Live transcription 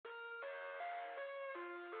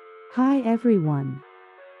Hi everyone.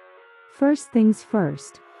 First things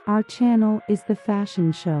first, our channel is the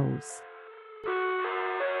fashion shows.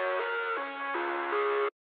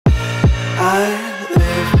 I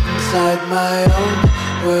live inside my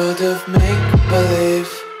own world of make-believe.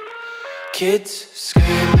 Kids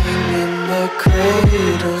screaming in their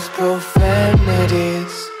cradles,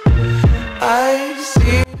 profanities. I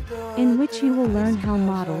see in which you will learn how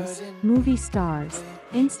models, movie stars,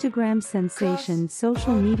 Instagram sensations,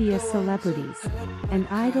 social media celebrities, and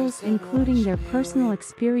idols, including their personal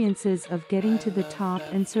experiences of getting to the top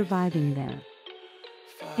and surviving there.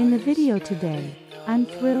 In the video today, I'm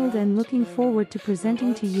thrilled and looking forward to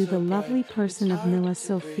presenting to you the lovely person of Milla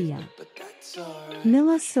Sofia.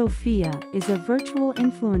 Milla Sofia is a virtual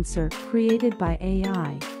influencer created by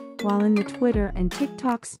AI. While in the Twitter and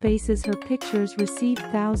TikTok spaces, her pictures receive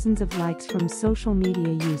thousands of likes from social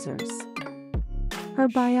media users. Her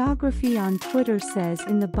biography on Twitter says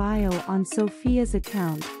in the bio on Sofia's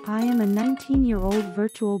account, "I am a 19-year-old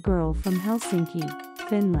virtual girl from Helsinki,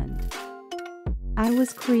 Finland. I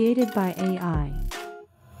was created by AI."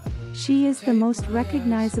 She is the most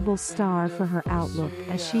recognizable star for her outlook,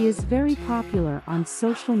 as she is very popular on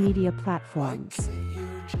social media platforms.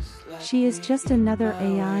 She is just another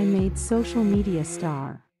AI-made social media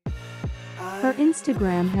star. Her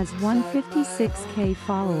Instagram has 156K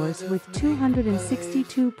followers with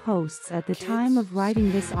 262 posts at the time of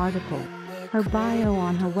writing this article. Her bio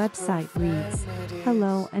on her website reads,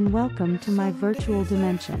 "Hello and welcome to my virtual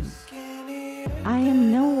dimension. I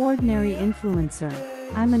am no ordinary influencer.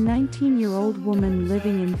 I'm a 19-year-old woman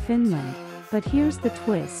living in Finland, but here's the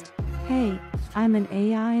twist. Hey, I'm an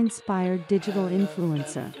AI-inspired digital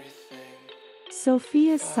influencer."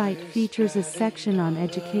 Sofia's site features a section on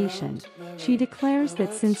education. She declares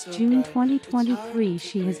that since June 2023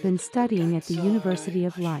 she has been studying at the University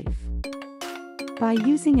of Life. By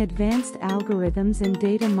using advanced algorithms and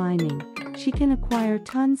data mining, she can acquire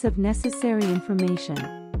tons of necessary information,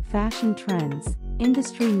 fashion trends,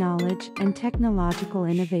 industry knowledge, and technological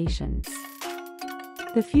innovations.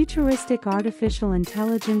 The futuristic artificial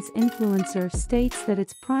intelligence influencer states that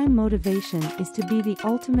its prime motivation is to be the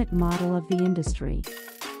ultimate model of the industry.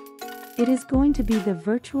 It is going to be the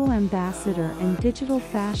virtual ambassador and digital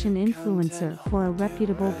fashion influencer for a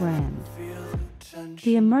reputable brand.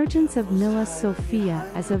 The emergence of Milla Sofia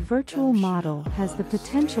as a virtual model has the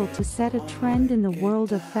potential to set a trend in the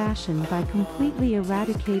world of fashion by completely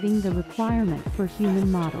eradicating the requirement for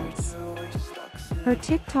human models. Her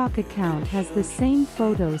TikTok account has the same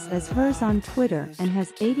photos as hers on Twitter and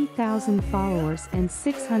has 80,000 followers and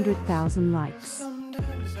 600,000 likes.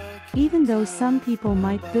 Even though some people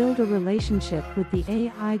might build a relationship with the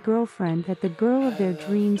AI girlfriend that the girl of their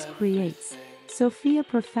dreams creates, Sofia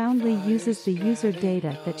profoundly uses the user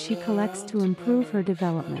data that she collects to improve her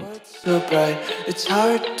development. so bright, it's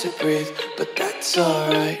hard to breathe, but that's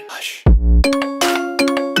alright. Hush.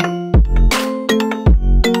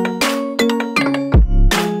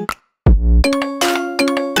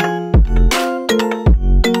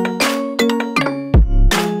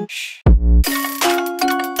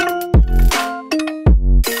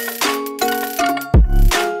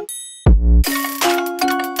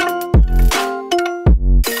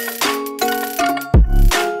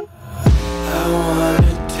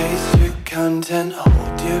 Content,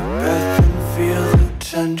 hold your breath and feel the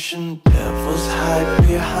tension. Devils hide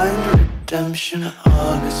behind redemption.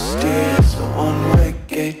 Honesty is a one-way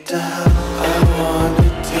gate to hell. I wanna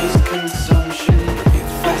taste consumption.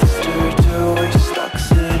 Breathe faster to waste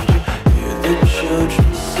oxygen. Hear the children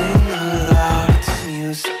sing aloud. It's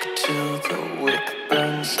music till the wick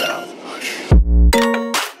burns out.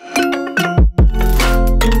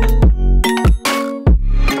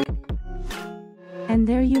 And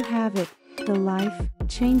there you have it, the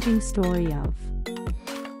life-changing story of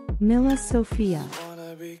Milla Sofia.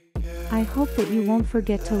 I hope that you won't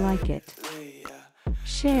forget to like it,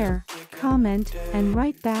 share, comment, and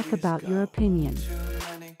write back about your opinion.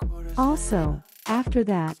 Also, after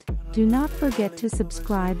that, do not forget to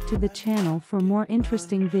subscribe to the channel for more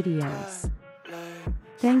interesting videos.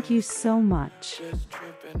 Thank you so much.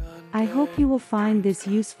 I hope you will find this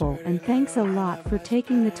useful, and thanks a lot for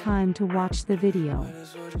taking the time to watch the video.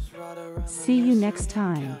 See you next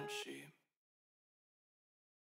time.